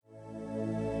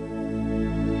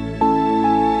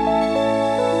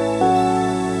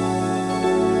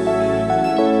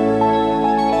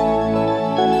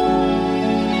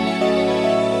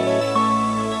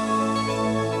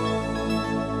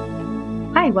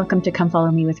welcome to Come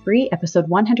Follow Me with Bree, episode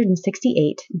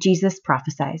 168, Jesus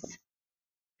Prophesies.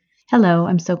 Hello,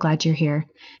 I'm so glad you're here.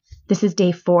 This is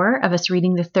day 4 of us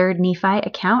reading the third Nephi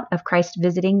account of Christ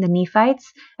visiting the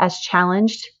Nephites as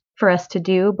challenged for us to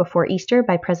do before Easter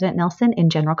by President Nelson in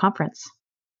General Conference.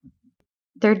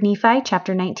 3rd Nephi,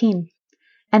 chapter 19.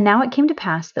 And now it came to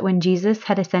pass that when Jesus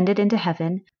had ascended into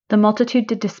heaven, the multitude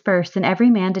did disperse, and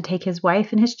every man did take his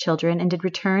wife and his children, and did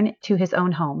return to his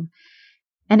own home.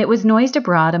 And it was noised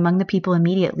abroad among the people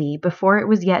immediately, before it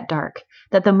was yet dark,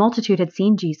 that the multitude had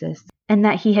seen Jesus, and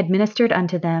that he had ministered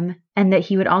unto them, and that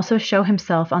he would also show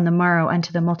himself on the morrow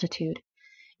unto the multitude.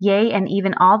 Yea, and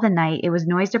even all the night it was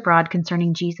noised abroad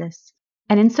concerning Jesus.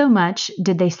 And insomuch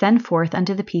did they send forth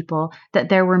unto the people, that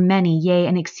there were many, yea,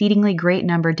 an exceedingly great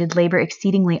number did labor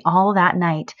exceedingly all that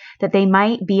night, that they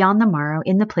might be on the morrow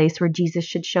in the place where Jesus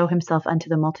should show himself unto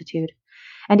the multitude.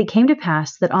 And it came to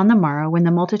pass that on the morrow, when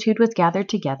the multitude was gathered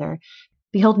together,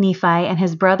 behold, Nephi and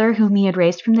his brother whom he had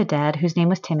raised from the dead, whose name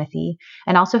was Timothy,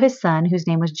 and also his son, whose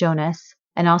name was Jonas,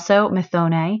 and also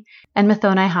Methoni, and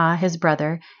Methonihah his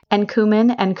brother, and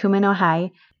Cumin and Cuminohai,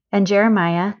 and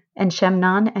Jeremiah, and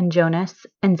Shemnon, and Jonas,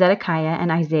 and Zedekiah,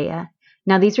 and Isaiah.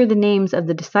 Now these were the names of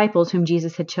the disciples whom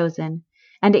Jesus had chosen.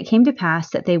 And it came to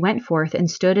pass that they went forth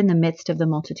and stood in the midst of the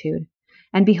multitude.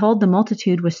 And behold, the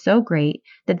multitude was so great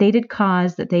that they did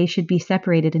cause that they should be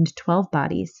separated into 12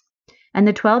 bodies. And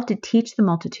the 12 did teach the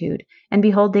multitude, and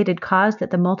behold, they did cause that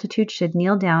the multitude should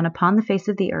kneel down upon the face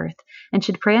of the earth, and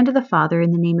should pray unto the Father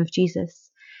in the name of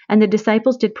Jesus. And the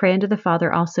disciples did pray unto the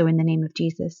Father also in the name of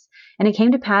Jesus. And it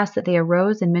came to pass that they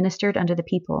arose and ministered unto the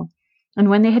people. And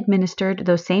when they had ministered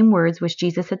those same words which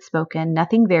Jesus had spoken,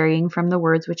 nothing varying from the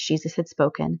words which Jesus had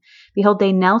spoken, behold,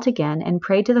 they knelt again and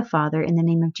prayed to the Father in the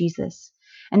name of Jesus.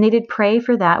 And they did pray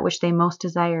for that which they most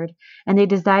desired, and they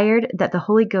desired that the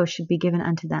Holy Ghost should be given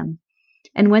unto them.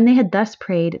 And when they had thus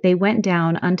prayed, they went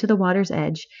down unto the water's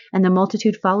edge, and the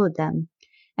multitude followed them.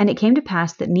 And it came to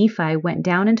pass that Nephi went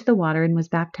down into the water and was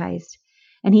baptized.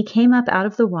 And he came up out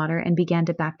of the water and began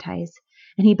to baptize.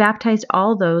 And he baptized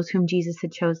all those whom Jesus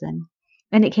had chosen.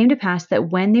 And it came to pass that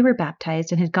when they were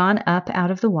baptized and had gone up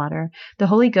out of the water, the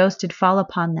Holy Ghost did fall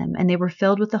upon them, and they were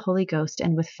filled with the Holy Ghost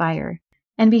and with fire.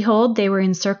 And behold, they were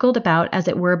encircled about as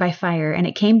it were by fire, and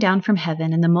it came down from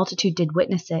heaven, and the multitude did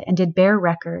witness it, and did bear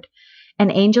record.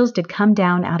 And angels did come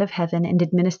down out of heaven, and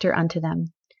did minister unto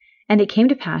them. And it came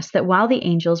to pass that while the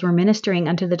angels were ministering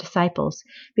unto the disciples,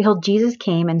 behold, Jesus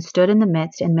came and stood in the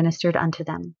midst, and ministered unto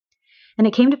them. And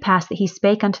it came to pass that he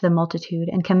spake unto the multitude,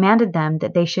 and commanded them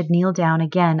that they should kneel down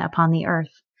again upon the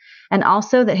earth, and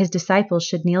also that his disciples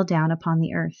should kneel down upon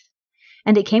the earth.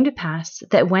 And it came to pass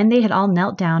that when they had all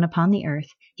knelt down upon the earth,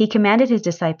 he commanded his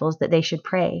disciples that they should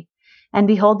pray. And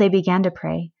behold, they began to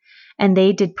pray. And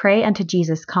they did pray unto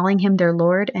Jesus, calling him their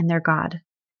Lord and their God.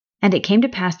 And it came to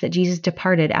pass that Jesus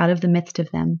departed out of the midst of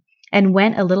them, and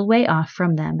went a little way off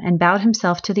from them, and bowed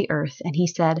himself to the earth. And he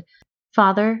said,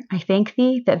 Father, I thank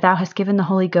thee that thou hast given the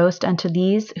Holy Ghost unto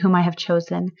these whom I have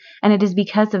chosen, and it is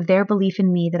because of their belief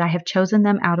in me that I have chosen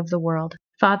them out of the world.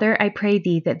 Father, I pray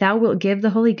thee that thou wilt give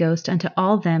the Holy Ghost unto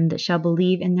all them that shall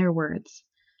believe in their words.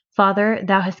 Father,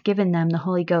 thou hast given them the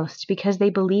Holy Ghost, because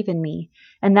they believe in me,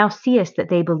 and thou seest that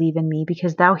they believe in me,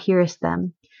 because thou hearest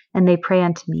them, and they pray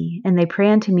unto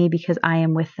me, because I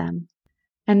am with them.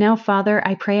 And now, Father,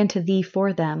 I pray unto thee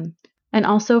for them, and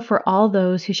also for all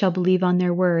those who shall believe on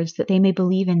their words, that they may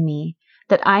believe in me,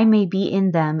 that I may be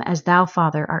in them as thou,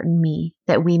 Father, art in me,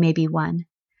 that we may be one.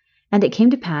 And it came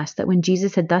to pass that when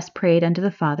Jesus had thus prayed unto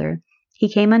the Father, he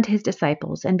came unto his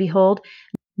disciples, and behold,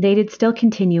 they did still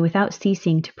continue without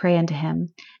ceasing to pray unto him.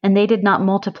 And they did not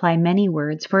multiply many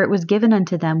words, for it was given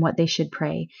unto them what they should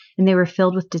pray, and they were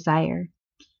filled with desire.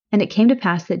 And it came to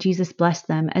pass that Jesus blessed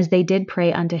them as they did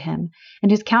pray unto him,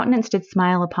 and his countenance did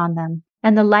smile upon them.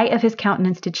 And the light of his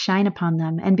countenance did shine upon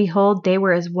them, and behold, they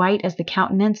were as white as the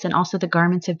countenance and also the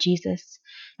garments of Jesus.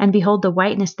 And behold, the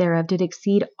whiteness thereof did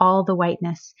exceed all the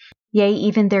whiteness. Yea,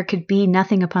 even there could be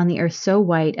nothing upon the earth so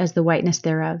white as the whiteness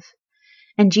thereof.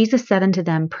 And Jesus said unto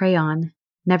them, Pray on.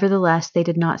 Nevertheless, they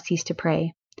did not cease to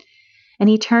pray. And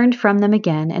he turned from them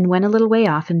again, and went a little way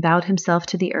off, and bowed himself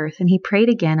to the earth, and he prayed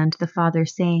again unto the Father,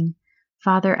 saying,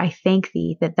 Father, I thank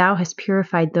thee that thou hast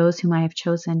purified those whom I have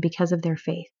chosen because of their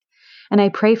faith. And I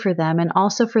pray for them, and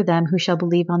also for them who shall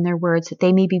believe on their words, that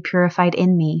they may be purified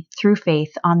in me, through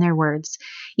faith on their words,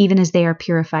 even as they are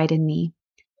purified in me.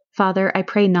 Father, I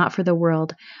pray not for the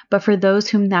world, but for those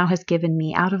whom thou hast given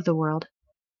me out of the world,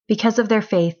 because of their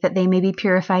faith, that they may be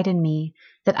purified in me,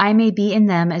 that I may be in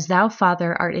them as thou,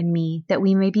 Father, art in me, that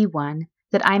we may be one,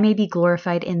 that I may be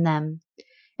glorified in them.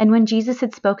 And when Jesus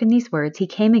had spoken these words, he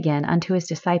came again unto his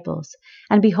disciples.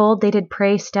 And behold, they did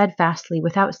pray steadfastly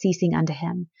without ceasing unto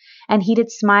him. And he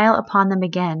did smile upon them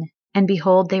again. And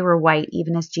behold, they were white,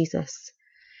 even as Jesus.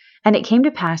 And it came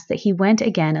to pass that he went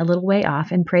again a little way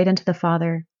off, and prayed unto the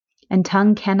Father. And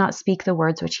tongue cannot speak the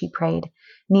words which he prayed,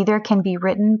 neither can be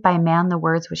written by man the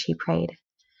words which he prayed.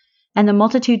 And the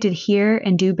multitude did hear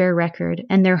and do bear record,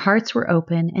 and their hearts were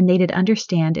open, and they did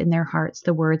understand in their hearts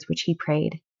the words which he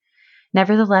prayed.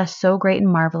 Nevertheless, so great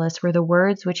and marvelous were the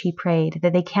words which he prayed,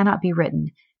 that they cannot be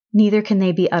written, neither can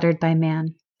they be uttered by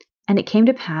man. And it came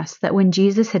to pass that when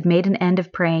Jesus had made an end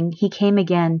of praying, he came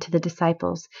again to the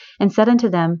disciples, and said unto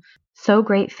them, So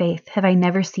great faith have I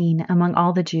never seen among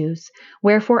all the Jews,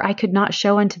 wherefore I could not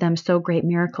show unto them so great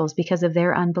miracles because of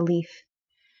their unbelief.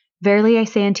 Verily I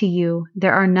say unto you,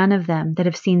 there are none of them that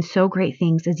have seen so great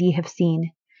things as ye have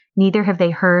seen, neither have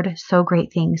they heard so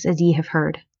great things as ye have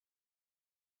heard.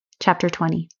 Chapter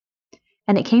 20.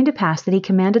 And it came to pass that he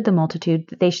commanded the multitude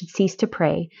that they should cease to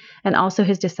pray, and also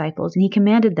his disciples, and he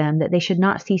commanded them that they should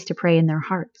not cease to pray in their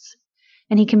hearts.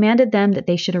 And he commanded them that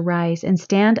they should arise and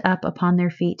stand up upon their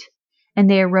feet. And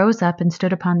they arose up and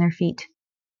stood upon their feet.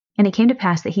 And it came to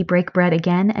pass that he brake bread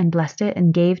again, and blessed it,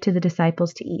 and gave to the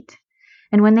disciples to eat.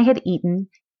 And when they had eaten,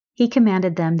 he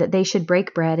commanded them that they should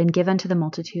break bread and give unto the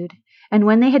multitude. And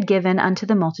when they had given unto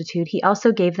the multitude, he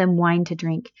also gave them wine to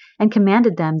drink, and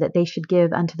commanded them that they should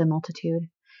give unto the multitude.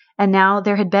 And now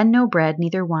there had been no bread,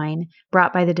 neither wine,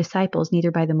 brought by the disciples, neither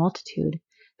by the multitude.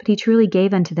 But he truly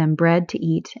gave unto them bread to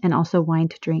eat, and also wine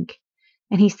to drink.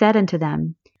 And he said unto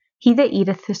them, He that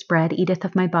eateth this bread eateth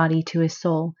of my body to his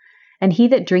soul, and he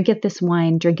that drinketh this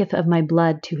wine drinketh of my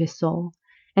blood to his soul.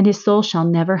 And his soul shall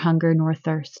never hunger nor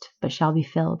thirst, but shall be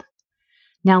filled.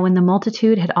 Now when the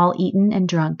multitude had all eaten and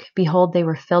drunk, behold, they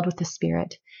were filled with the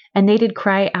Spirit. And they did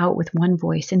cry out with one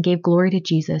voice, and gave glory to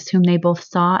Jesus, whom they both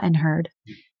saw and heard.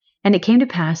 And it came to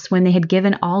pass, when they had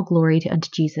given all glory unto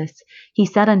Jesus, he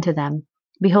said unto them,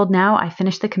 Behold, now I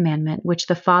finish the commandment which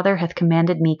the Father hath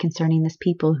commanded me concerning this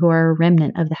people, who are a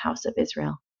remnant of the house of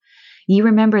Israel. Ye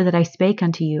remember that I spake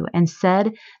unto you, and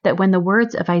said that when the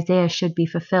words of Isaiah should be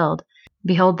fulfilled,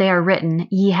 Behold, they are written,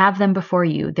 ye have them before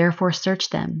you, therefore search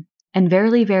them. And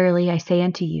verily, verily, I say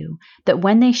unto you, that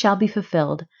when they shall be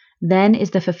fulfilled, then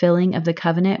is the fulfilling of the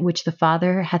covenant which the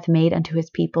Father hath made unto his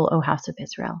people, O house of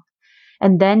Israel.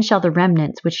 And then shall the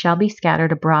remnants which shall be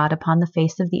scattered abroad upon the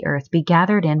face of the earth be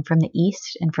gathered in from the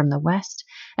east and from the west,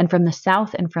 and from the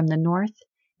south and from the north,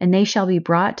 and they shall be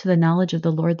brought to the knowledge of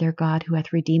the Lord their God, who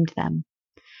hath redeemed them.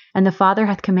 And the Father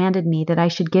hath commanded me that I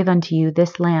should give unto you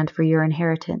this land for your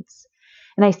inheritance.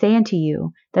 And I say unto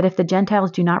you, that if the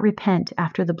Gentiles do not repent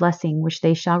after the blessing which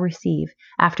they shall receive,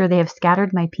 after they have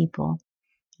scattered my people,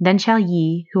 then shall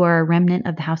ye, who are a remnant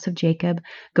of the house of Jacob,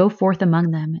 go forth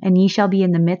among them, and ye shall be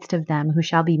in the midst of them, who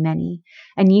shall be many.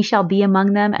 And ye shall be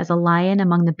among them as a lion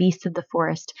among the beasts of the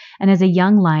forest, and as a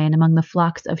young lion among the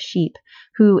flocks of sheep,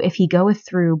 who, if he goeth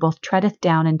through, both treadeth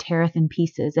down and teareth in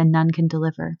pieces, and none can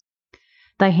deliver.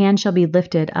 Thy hand shall be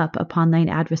lifted up upon thine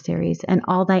adversaries, and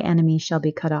all thy enemies shall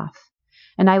be cut off.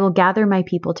 And I will gather my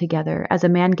people together, as a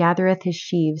man gathereth his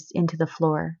sheaves into the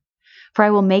floor. For I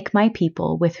will make my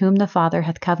people, with whom the Father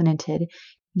hath covenanted,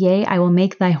 yea, I will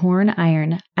make thy horn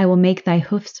iron, I will make thy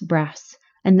hoofs brass,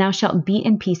 and thou shalt beat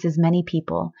in pieces many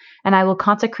people, and I will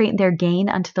consecrate their gain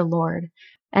unto the Lord,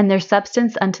 and their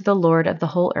substance unto the Lord of the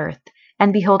whole earth.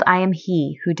 And behold, I am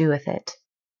he who doeth it.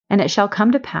 And it shall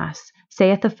come to pass,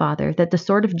 saith the Father, that the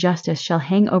sword of justice shall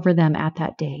hang over them at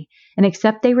that day, and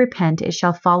except they repent, it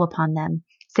shall fall upon them,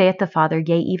 saith the Father,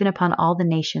 yea, even upon all the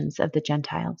nations of the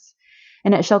Gentiles.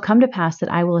 And it shall come to pass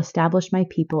that I will establish my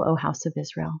people, O house of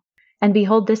Israel. And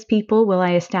behold, this people will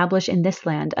I establish in this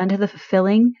land, unto the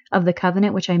fulfilling of the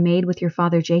covenant which I made with your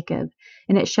father Jacob.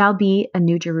 And it shall be a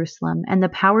new Jerusalem, and the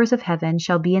powers of heaven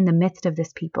shall be in the midst of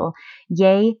this people.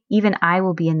 Yea, even I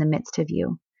will be in the midst of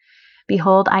you.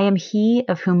 Behold, I am he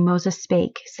of whom Moses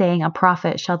spake, saying, A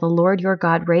prophet shall the Lord your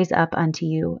God raise up unto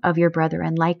you of your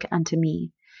brethren, like unto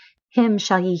me. Him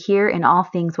shall ye hear in all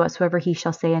things whatsoever he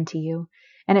shall say unto you.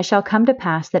 And it shall come to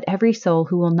pass that every soul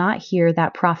who will not hear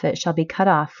that prophet shall be cut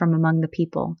off from among the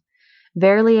people.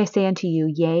 Verily I say unto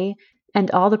you, yea, and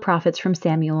all the prophets from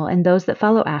Samuel, and those that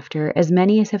follow after, as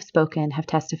many as have spoken, have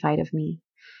testified of me.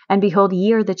 And behold,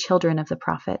 ye are the children of the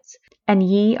prophets, and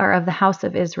ye are of the house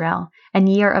of Israel, and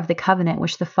ye are of the covenant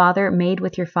which the Father made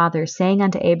with your fathers, saying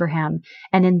unto Abraham,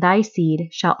 And in thy seed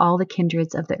shall all the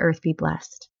kindreds of the earth be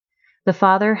blessed. The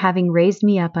Father having raised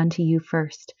me up unto you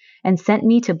first, and sent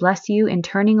me to bless you in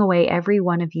turning away every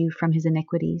one of you from his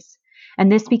iniquities.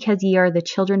 And this because ye are the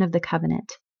children of the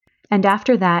covenant. And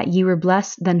after that ye were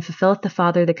blessed, then fulfilleth the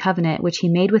Father the covenant which he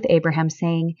made with Abraham,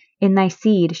 saying, In thy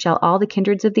seed shall all the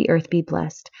kindreds of the earth be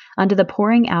blessed, unto the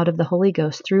pouring out of the Holy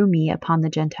Ghost through me upon the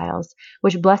Gentiles,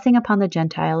 which blessing upon the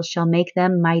Gentiles shall make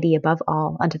them mighty above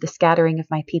all, unto the scattering of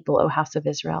my people, O house of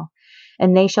Israel.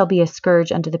 And they shall be a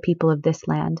scourge unto the people of this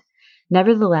land.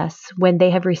 Nevertheless, when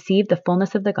they have received the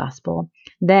fullness of the gospel,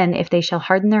 then if they shall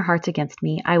harden their hearts against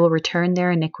me, I will return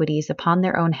their iniquities upon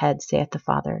their own heads, saith the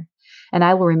Father. And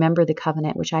I will remember the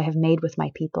covenant which I have made with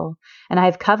my people. And I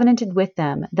have covenanted with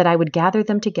them, that I would gather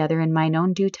them together in mine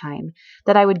own due time,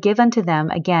 that I would give unto them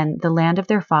again the land of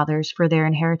their fathers for their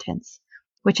inheritance,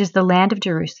 which is the land of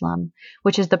Jerusalem,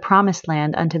 which is the promised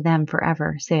land unto them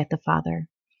forever, saith the Father.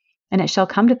 And it shall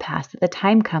come to pass that the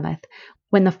time cometh,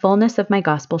 when the fullness of my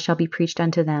gospel shall be preached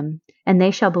unto them, and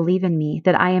they shall believe in me,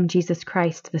 that I am Jesus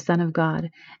Christ, the Son of God,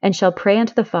 and shall pray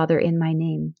unto the Father in my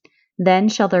name. Then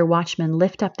shall their watchmen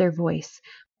lift up their voice,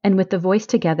 and with the voice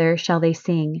together shall they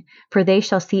sing, for they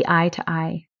shall see eye to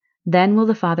eye. Then will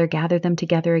the Father gather them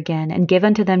together again, and give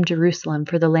unto them Jerusalem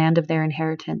for the land of their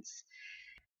inheritance.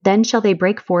 Then shall they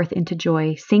break forth into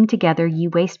joy, sing together, ye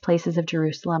waste places of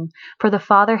Jerusalem, for the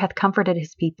Father hath comforted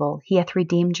his people, he hath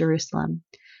redeemed Jerusalem.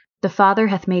 The Father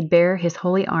hath made bare his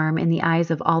holy arm in the eyes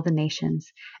of all the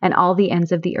nations, and all the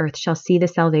ends of the earth shall see the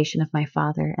salvation of my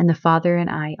Father, and the Father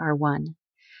and I are one.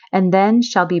 And then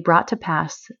shall be brought to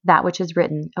pass that which is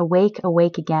written, Awake,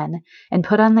 awake again, and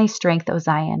put on thy strength, O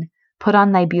Zion. Put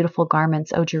on thy beautiful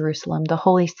garments, O Jerusalem, the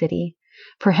holy city.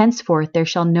 For henceforth there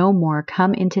shall no more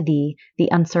come into thee the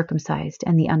uncircumcised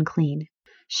and the unclean.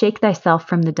 Shake thyself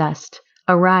from the dust.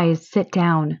 Arise, sit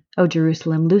down, O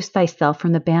Jerusalem. Loose thyself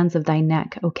from the bands of thy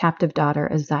neck, O captive daughter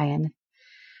of Zion.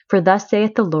 For thus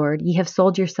saith the Lord, Ye have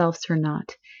sold yourselves for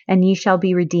naught, and ye shall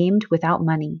be redeemed without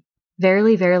money.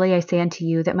 Verily, verily, I say unto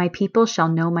you, that my people shall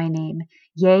know my name.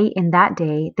 Yea, in that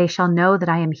day they shall know that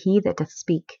I am he that doth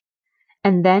speak.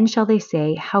 And then shall they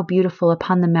say, How beautiful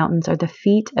upon the mountains are the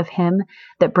feet of him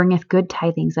that bringeth good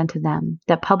tidings unto them,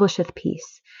 that publisheth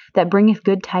peace, that bringeth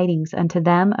good tidings unto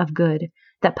them of good,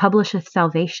 that publisheth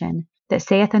salvation, that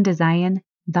saith unto Zion,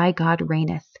 Thy God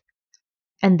reigneth.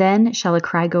 And then shall a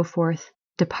cry go forth,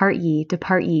 depart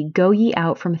ye, go ye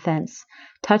out from thence.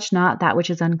 Touch not that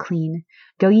which is unclean.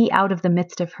 Go ye out of the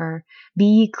midst of her. Be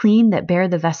ye clean that bear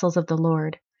the vessels of the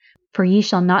Lord. For ye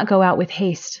shall not go out with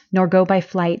haste, nor go by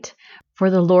flight.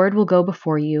 For the Lord will go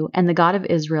before you, and the God of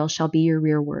Israel shall be your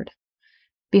rearward.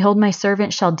 Behold, my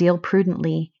servant shall deal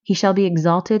prudently. He shall be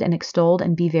exalted and extolled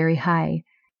and be very high.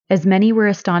 As many were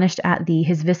astonished at thee,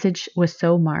 his visage was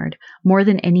so marred, more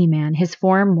than any man, his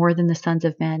form more than the sons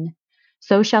of men.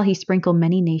 So shall he sprinkle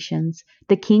many nations.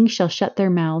 The kings shall shut their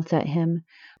mouths at him.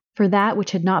 For that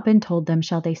which had not been told them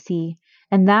shall they see,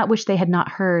 and that which they had not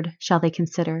heard shall they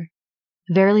consider.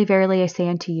 Verily, verily, I say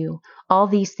unto you, all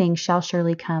these things shall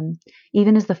surely come,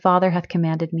 even as the Father hath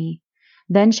commanded me.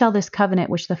 Then shall this covenant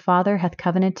which the Father hath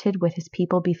covenanted with his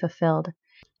people be fulfilled.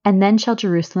 And then shall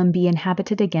Jerusalem be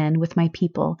inhabited again with my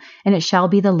people, and it shall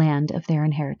be the land of their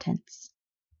inheritance.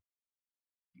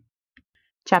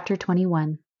 Chapter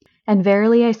 21. And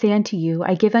verily I say unto you,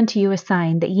 I give unto you a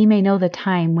sign, that ye may know the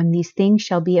time when these things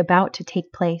shall be about to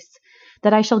take place,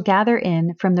 that I shall gather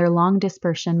in from their long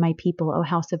dispersion my people, O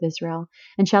house of Israel,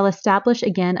 and shall establish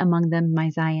again among them my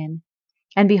Zion.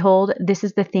 And behold, this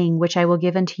is the thing which I will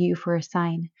give unto you for a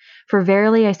sign. For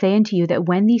verily I say unto you, that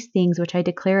when these things which I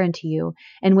declare unto you,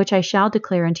 and which I shall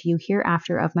declare unto you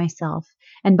hereafter of myself,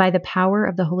 and by the power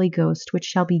of the Holy Ghost, which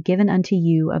shall be given unto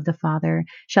you of the Father,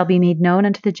 shall be made known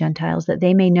unto the Gentiles, that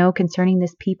they may know concerning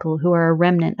this people who are a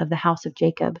remnant of the house of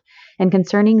Jacob, and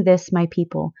concerning this my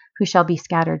people, who shall be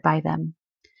scattered by them.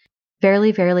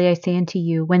 Verily, verily, I say unto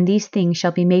you, when these things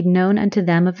shall be made known unto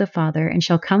them of the Father, and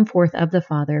shall come forth of the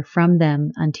Father from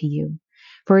them unto you.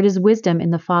 For it is wisdom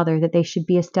in the Father that they should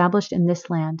be established in this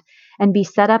land, and be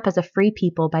set up as a free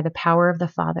people by the power of the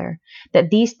Father,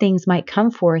 that these things might come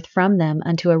forth from them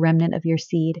unto a remnant of your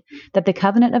seed, that the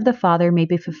covenant of the Father may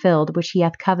be fulfilled, which he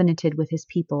hath covenanted with his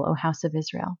people, O house of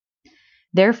Israel.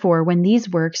 Therefore, when these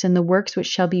works and the works which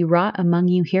shall be wrought among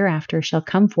you hereafter shall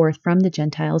come forth from the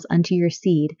Gentiles unto your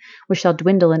seed, which shall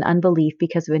dwindle in unbelief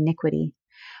because of iniquity.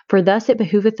 For thus it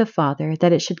behooveth the Father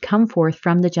that it should come forth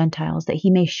from the Gentiles, that he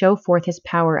may show forth his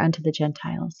power unto the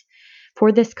Gentiles.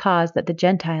 For this cause that the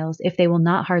Gentiles, if they will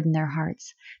not harden their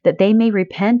hearts, that they may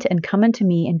repent and come unto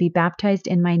me and be baptized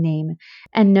in my name,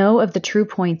 and know of the true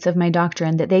points of my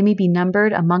doctrine, that they may be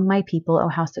numbered among my people, O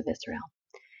house of Israel.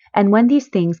 And when these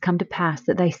things come to pass,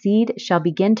 that thy seed shall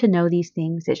begin to know these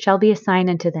things, it shall be a sign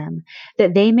unto them,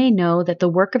 that they may know that the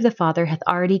work of the Father hath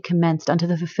already commenced unto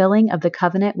the fulfilling of the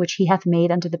covenant which he hath made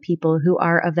unto the people who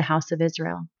are of the house of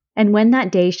Israel. And when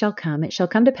that day shall come, it shall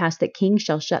come to pass that kings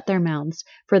shall shut their mouths,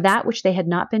 for that which they had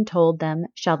not been told them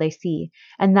shall they see,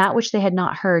 and that which they had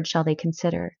not heard shall they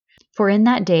consider. For in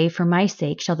that day, for my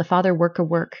sake, shall the Father work a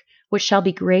work, which shall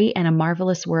be great and a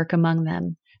marvelous work among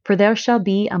them. For there shall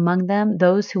be among them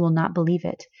those who will not believe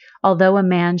it, although a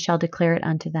man shall declare it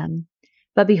unto them.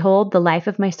 But behold, the life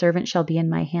of my servant shall be in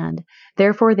my hand.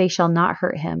 Therefore they shall not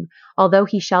hurt him, although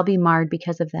he shall be marred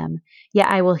because of them. Yet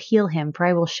I will heal him, for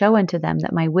I will show unto them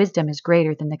that my wisdom is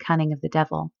greater than the cunning of the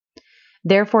devil.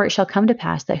 Therefore it shall come to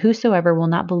pass that whosoever will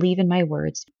not believe in my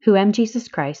words, who am Jesus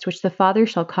Christ, which the Father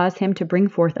shall cause him to bring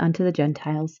forth unto the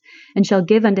Gentiles, and shall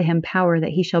give unto him power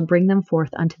that he shall bring them forth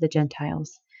unto the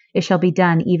Gentiles, it shall be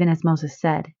done even as Moses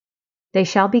said. They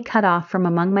shall be cut off from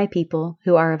among my people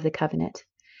who are of the covenant.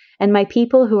 And my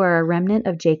people who are a remnant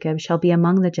of Jacob shall be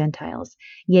among the Gentiles,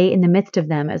 yea, in the midst of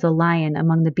them as a lion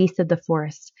among the beasts of the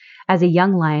forest, as a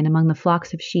young lion among the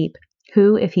flocks of sheep,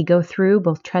 who, if he go through,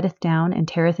 both treadeth down and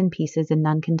teareth in pieces, and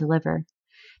none can deliver.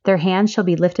 Their hands shall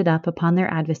be lifted up upon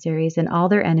their adversaries, and all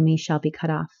their enemies shall be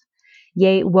cut off.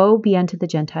 Yea, woe be unto the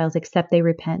Gentiles, except they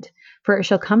repent. For it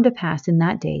shall come to pass in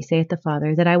that day, saith the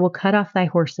Father, that I will cut off thy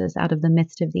horses out of the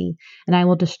midst of thee, and I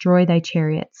will destroy thy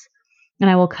chariots. And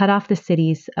I will cut off the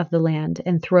cities of the land,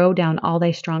 and throw down all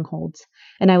thy strongholds.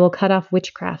 And I will cut off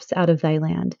witchcrafts out of thy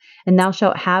land, and thou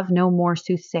shalt have no more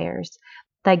soothsayers.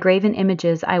 Thy graven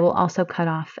images I will also cut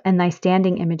off, and thy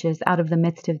standing images out of the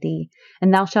midst of thee,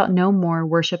 and thou shalt no more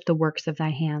worship the works of thy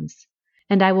hands.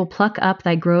 And I will pluck up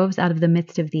thy groves out of the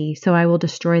midst of thee, so I will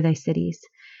destroy thy cities.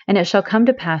 And it shall come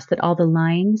to pass that all the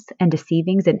lyings, and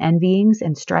deceivings, and envyings,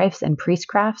 and strifes, and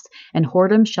priestcrafts, and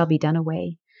whoredoms shall be done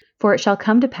away. For it shall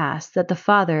come to pass that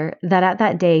at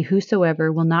that day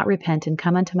whosoever will not repent and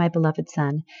come unto my beloved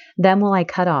Son, them will I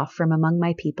cut off from among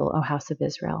my people, O house of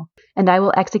Israel. And I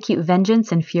will execute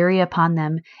vengeance and fury upon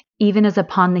them, even as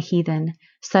upon the heathen,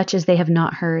 such as they have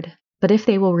not heard. But if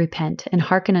they will repent, and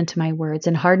hearken unto my words,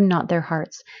 and harden not their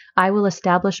hearts, I will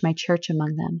establish my church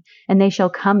among them, and they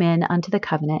shall come in unto the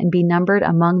covenant, and be numbered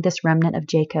among this remnant of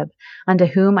Jacob, unto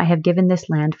whom I have given this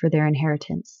land for their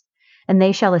inheritance. And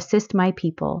they shall assist my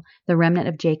people, the remnant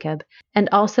of Jacob, and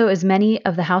also as many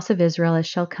of the house of Israel as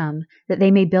shall come, that they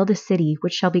may build a city,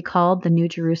 which shall be called the New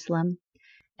Jerusalem.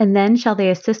 And then shall they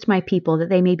assist my people, that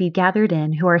they may be gathered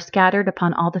in, who are scattered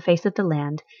upon all the face of the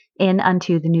land, in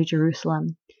unto the New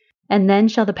Jerusalem. And then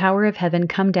shall the power of heaven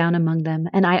come down among them,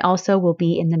 and I also will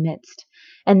be in the midst.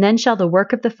 And then shall the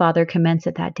work of the Father commence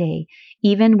at that day,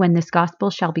 even when this gospel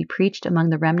shall be preached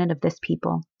among the remnant of this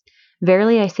people.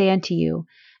 Verily I say unto you,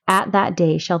 at that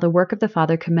day shall the work of the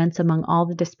Father commence among all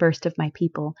the dispersed of my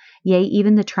people, yea,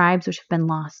 even the tribes which have been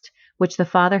lost, which the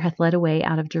Father hath led away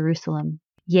out of Jerusalem.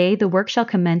 Yea, the work shall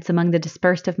commence among the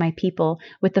dispersed of my people,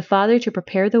 with the Father to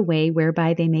prepare the way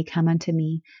whereby they may come unto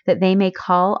me, that they may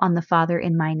call on the Father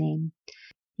in my name.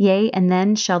 Yea, and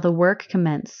then shall the work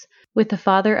commence with the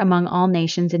Father among all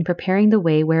nations, in preparing the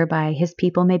way whereby his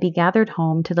people may be gathered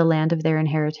home to the land of their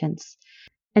inheritance.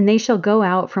 And they shall go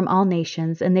out from all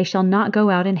nations, and they shall not go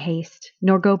out in haste,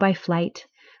 nor go by flight.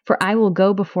 For I will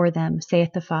go before them,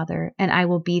 saith the Father, and I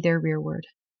will be their rearward.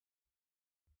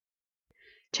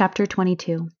 Chapter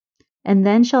 22. And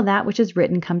then shall that which is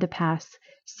written come to pass.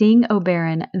 Sing, O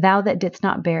barren, thou that didst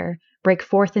not bear, break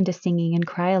forth into singing, and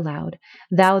cry aloud,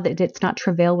 thou that didst not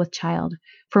travail with child.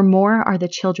 For more are the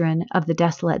children of the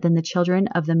desolate than the children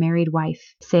of the married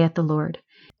wife, saith the Lord.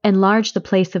 Enlarge the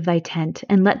place of thy tent,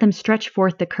 and let them stretch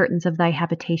forth the curtains of thy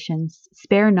habitations.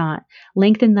 Spare not,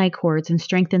 lengthen thy cords, and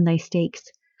strengthen thy stakes.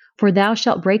 For thou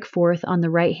shalt break forth on the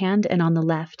right hand and on the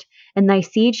left, and thy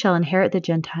seed shall inherit the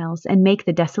Gentiles, and make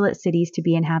the desolate cities to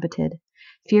be inhabited.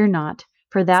 Fear not,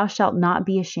 for thou shalt not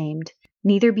be ashamed,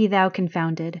 neither be thou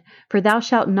confounded, for thou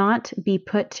shalt not be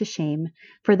put to shame.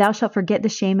 For thou shalt forget the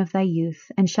shame of thy youth,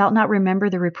 and shalt not remember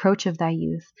the reproach of thy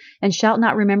youth, and shalt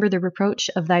not remember the reproach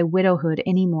of thy widowhood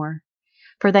any more.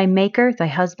 For thy Maker, thy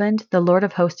husband, the Lord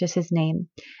of hosts is his name,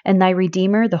 and thy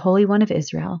Redeemer, the Holy One of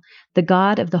Israel, the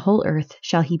God of the whole earth,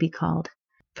 shall he be called.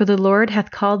 For the Lord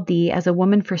hath called thee as a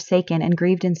woman forsaken and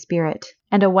grieved in spirit,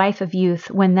 and a wife of youth,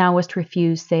 when thou wast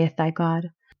refused, saith thy God.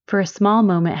 For a small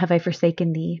moment have I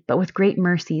forsaken thee, but with great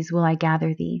mercies will I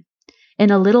gather thee.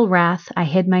 In a little wrath I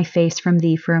hid my face from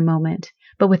thee for a moment,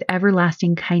 but with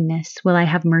everlasting kindness will I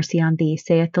have mercy on thee,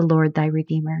 saith the Lord thy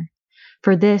Redeemer.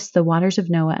 For this the waters of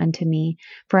Noah unto me,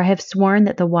 for I have sworn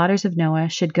that the waters of Noah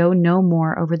should go no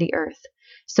more over the earth.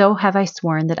 So have I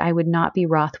sworn that I would not be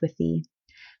wroth with thee.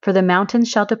 For the mountains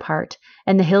shall depart,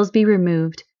 and the hills be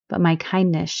removed, but my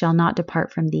kindness shall not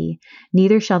depart from thee,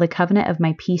 neither shall the covenant of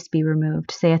my peace be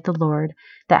removed, saith the Lord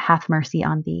that hath mercy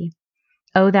on thee.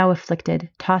 O thou afflicted,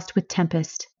 tossed with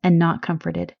tempest, and not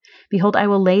comforted, behold, I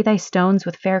will lay thy stones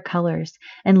with fair colors,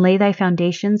 and lay thy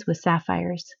foundations with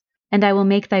sapphires. And I will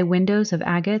make thy windows of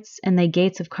agates, and thy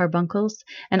gates of carbuncles,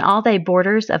 and all thy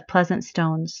borders of pleasant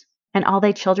stones. And all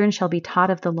thy children shall be taught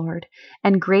of the Lord,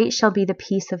 and great shall be the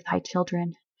peace of thy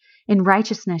children. In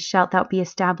righteousness shalt thou be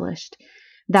established.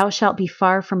 Thou shalt be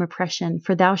far from oppression,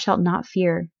 for thou shalt not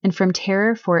fear, and from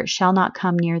terror, for it shall not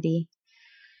come near thee.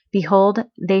 Behold,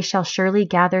 they shall surely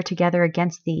gather together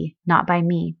against thee, not by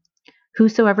me.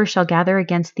 Whosoever shall gather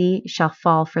against thee shall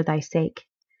fall for thy sake.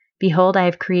 Behold, I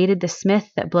have created the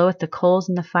smith that bloweth the coals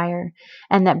in the fire,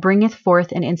 and that bringeth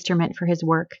forth an instrument for his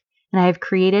work. And I have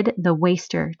created the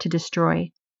waster to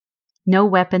destroy. No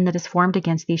weapon that is formed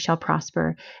against thee shall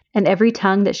prosper, and every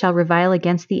tongue that shall revile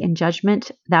against thee in judgment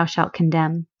thou shalt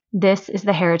condemn. This is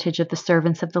the heritage of the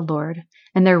servants of the Lord,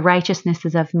 and their righteousness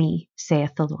is of me,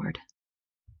 saith the Lord.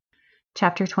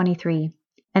 Chapter 23.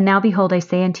 And now behold, I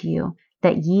say unto you,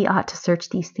 that ye ought to search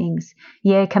these things.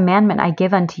 Yea, a commandment I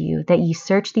give unto you, that ye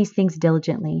search these things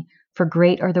diligently, for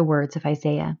great are the words of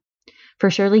Isaiah. For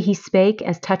surely he spake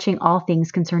as touching all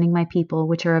things concerning my people,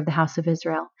 which are of the house of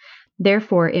Israel.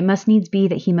 Therefore it must needs be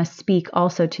that he must speak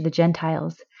also to the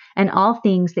Gentiles. And all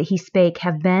things that he spake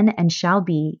have been and shall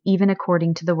be, even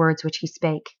according to the words which he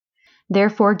spake.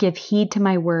 Therefore give heed to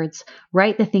my words,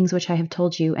 write the things which I have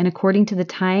told you, and according to the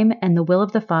time and the will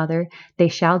of the Father, they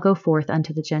shall go forth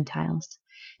unto the Gentiles.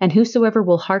 And whosoever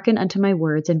will hearken unto my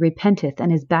words, and repenteth,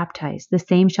 and is baptized, the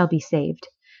same shall be saved.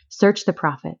 Search the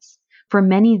prophets, for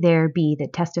many there be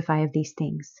that testify of these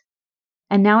things.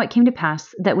 And now it came to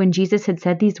pass, that when Jesus had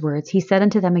said these words, he said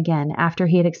unto them again, after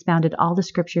he had expounded all the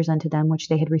scriptures unto them which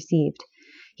they had received.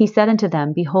 He said unto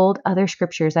them, Behold, other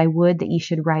scriptures I would that ye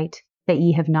should write, that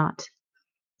ye have not.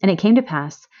 And it came to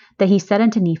pass that he said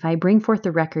unto Nephi, Bring forth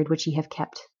the record which ye have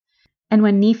kept. And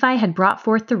when Nephi had brought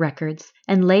forth the records,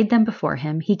 and laid them before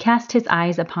him, he cast his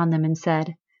eyes upon them, and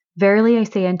said, Verily I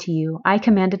say unto you, I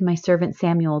commanded my servant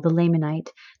Samuel the Lamanite,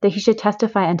 that he should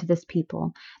testify unto this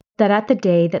people, that at the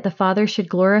day that the Father should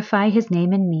glorify his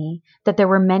name in me, that there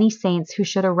were many saints who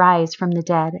should arise from the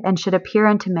dead, and should appear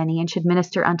unto many, and should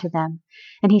minister unto them.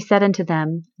 And he said unto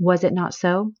them, Was it not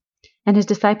so? And his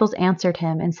disciples answered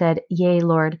him and said, Yea,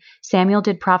 Lord, Samuel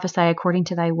did prophesy according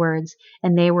to thy words,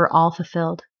 and they were all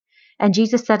fulfilled. And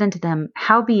Jesus said unto them,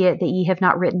 How be it that ye have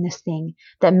not written this thing,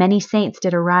 that many saints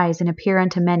did arise and appear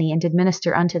unto many, and did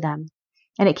minister unto them?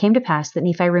 And it came to pass that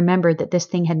Nephi remembered that this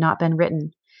thing had not been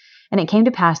written. And it came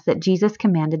to pass that Jesus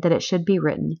commanded that it should be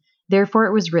written. Therefore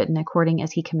it was written according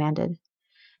as he commanded.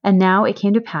 And now it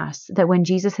came to pass that when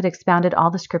Jesus had expounded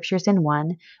all the scriptures in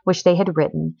one, which they had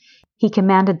written, he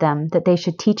commanded them that they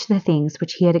should teach the things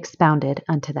which he had expounded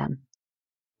unto them.